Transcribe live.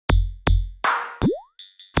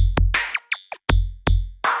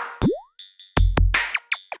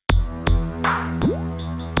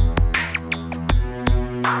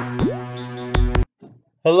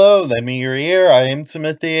Hello, lend me your ear. I am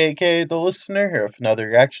Timothy, aka The Listener, here with another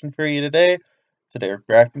reaction for you today. Today we're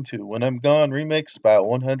reacting to When I'm Gone remix by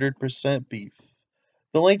 100% Beef.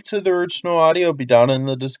 The link to the original audio will be down in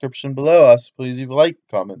the description below. Also, please leave a like,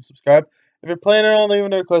 comment, subscribe. If you're playing it on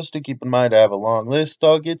leaving a request, to keep in mind I have a long list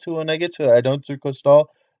I'll get to when I get to it. I don't request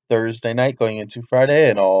all Thursday night going into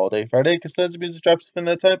Friday and all day Friday because tons of music drops within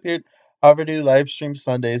that time period. However, I do live stream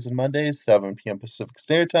Sundays and Mondays, 7 p.m. Pacific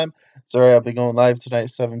Standard Time. Sorry, I'll be going live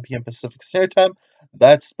tonight, 7 p.m. Pacific Standard Time.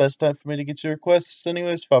 That's the best time for me to get your requests.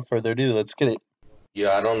 Anyways, without further ado, let's get it.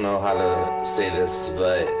 Yeah, I don't know how to say this,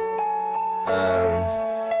 but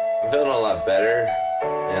I'm feeling a lot better,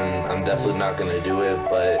 and I'm definitely not gonna do it,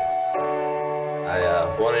 but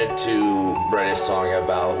I wanted to write a song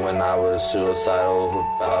about when I was suicidal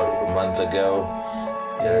about a month ago,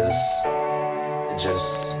 because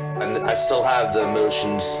I still have the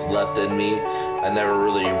emotions left in me. I never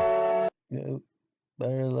really... Yeah,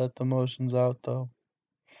 better let the emotions out, though.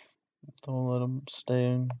 Don't let them stay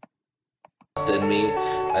in. ...in me.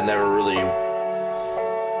 I never really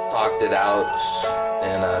talked it out,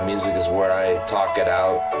 and music is where I talk it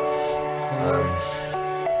out.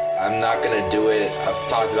 I'm not gonna do it. I've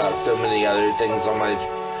talked about so many other things in my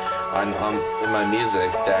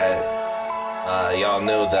music that y'all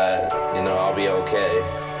know that, you know, I'll be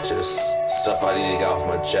okay. Just stuff I need to get off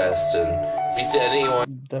my chest. And if you see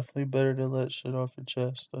anyone... Definitely better to let shit off your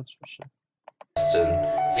chest, that's for sure.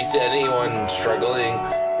 And if you see anyone struggling,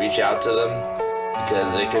 reach out to them,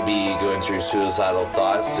 because they could be going through suicidal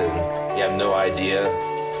thoughts and you have no idea.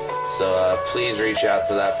 So please reach out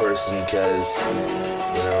to that person, because,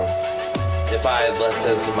 you know, if I had less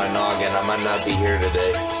sense in my noggin, I might not be here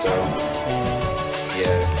today. So,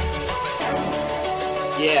 yeah.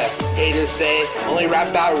 Yeah, haters say only rap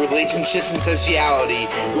about relationships and sociality.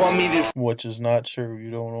 You want me to... Which is not true.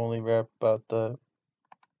 You don't only rap about that.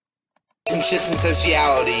 Relationships and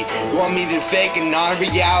sociality. You want me to fake a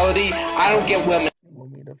non-reality? I don't get women. You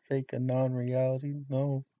want me to fake a non-reality?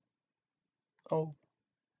 No. Oh.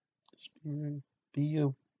 Just be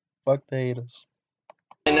you. Fuck the haters.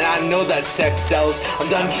 And I know that sex sells. I'm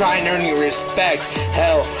done trying to earn your respect.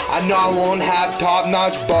 Hell, I know I won't have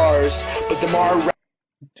top-notch bars, but the more I rap...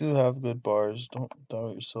 You do have good bars. Don't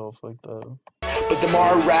doubt yourself like that. But the more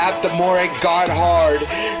I rap, the more it got hard.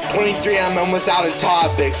 23, I'm almost out of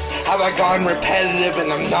topics. Have I gone repetitive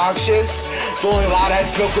and obnoxious? The only lot I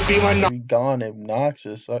smoke would be my... You gone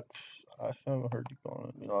obnoxious? I haven't heard you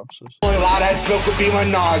going obnoxious. The only lot I smoke would be my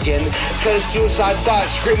noggin. Cause suicide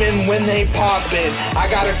thoughts screaming when they pop in. I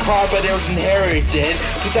got a car, but it was inherited.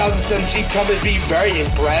 2007 Jeep Compass, be very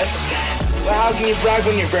impressed. But how can you brag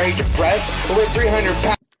when you're very depressed? Over 300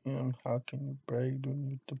 pounds. And how can you brag when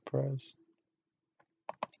you're depressed?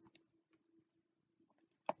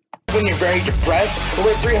 When you're very depressed, over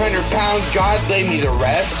 300 pounds, God lay me to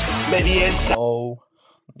rest. Maybe it's... No.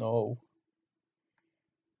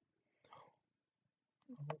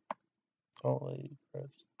 Don't lay you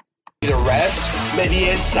rest. The rest, maybe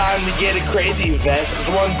it's time to get a crazy vest. Cause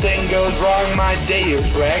one thing goes wrong, my day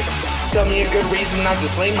is wrecked. Tell me a good reason not to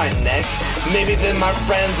slay my neck. Maybe then my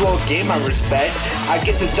friends will gain my respect. I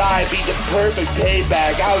get to die, be the perfect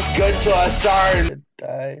payback. I was good till I started.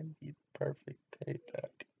 Die and be the perfect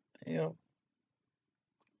payback. Damn.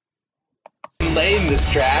 Laying this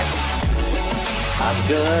track. I'm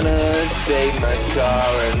gonna take my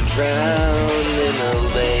car and drown in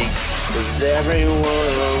a lake. Cause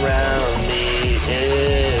everyone around me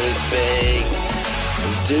is fake.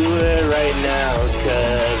 I'll do it right now,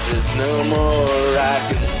 cause there's no more I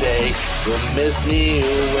can take. You'll miss me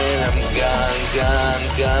when I'm gone.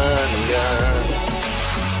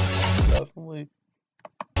 Definitely.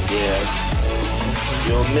 Yeah.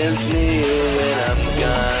 You'll miss me when I'm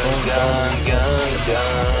gone.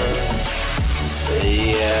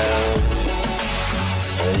 Yeah.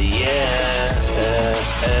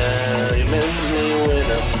 You miss me when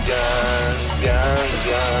I'm gone.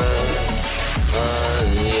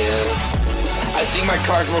 Yeah. I think my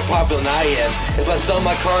car's more popular than I am. If I sell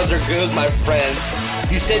my cars, there goes my friends.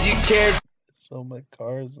 You said you cared. Sell my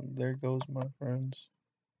cars and there goes my friends.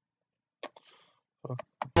 More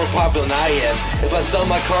popular than I am. If I sell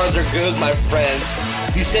my cars, there goes my friends.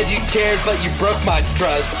 You said you cared, but you broke my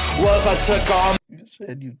trust. What if I took all... You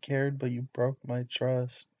said you cared, but you broke my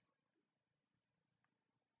trust.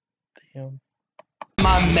 Damn.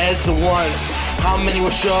 My mess once. How many will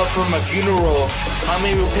show up for my funeral? How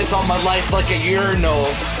many will piss on my life like a urinal?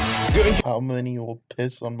 How many will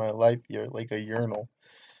piss on my life like a urinal?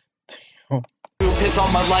 Damn. piss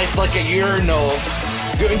on my life like a urinal.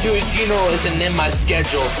 Going to his funeral isn't in my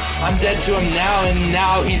schedule. I'm dead to him now, and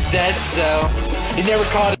now he's dead, so he never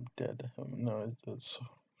called I'm dead to him. No, it's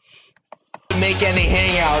to make any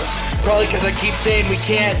hangouts. Probably because I keep saying we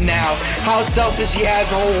can't now. How selfish he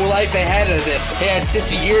has a whole life ahead of him. He had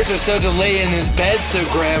 60 years or so to lay in his bed so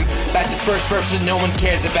grim. Back to first person, no one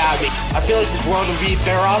cares about me. I feel like this world would be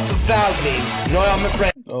better off without me. No, I'm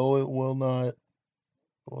afraid. no, it will not.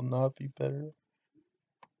 It will not be better.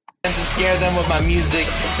 To scare them with my music,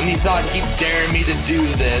 and he thought he'd dare me to do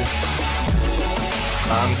this.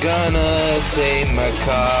 I'm gonna take my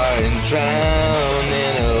car and drown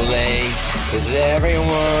in a lake, 'cause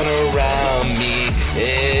everyone around me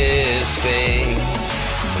is fake.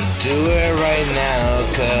 Do it right now,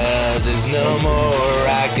 'cause there's no more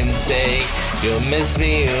I can take. You'll miss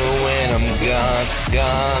me when I'm gone,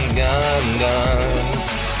 gone, gone,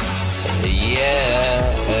 gone. Yeah,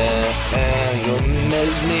 you'll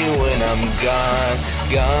miss me when I'm gone,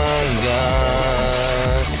 gone,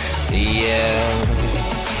 gone. Yeah,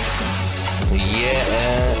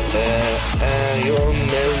 you'll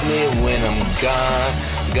miss me when I'm gone,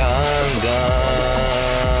 gone,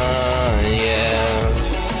 gone.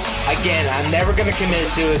 Yeah. Again, I'm never gonna commit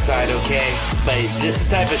suicide, okay? But this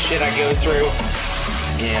type of shit I go through,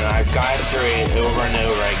 and I've gotten through it over and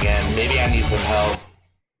over again. Maybe I need some help.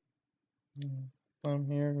 I'm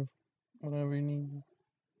here whenever you need me.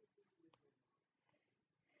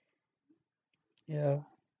 Yeah.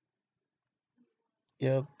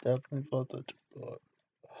 Yep, definitely felt that.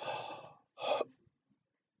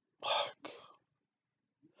 Fuck.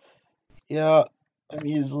 Yeah, I'm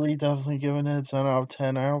easily definitely giving it a 10 out of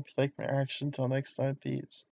 10. I hope you like my reaction. Till next time, peace.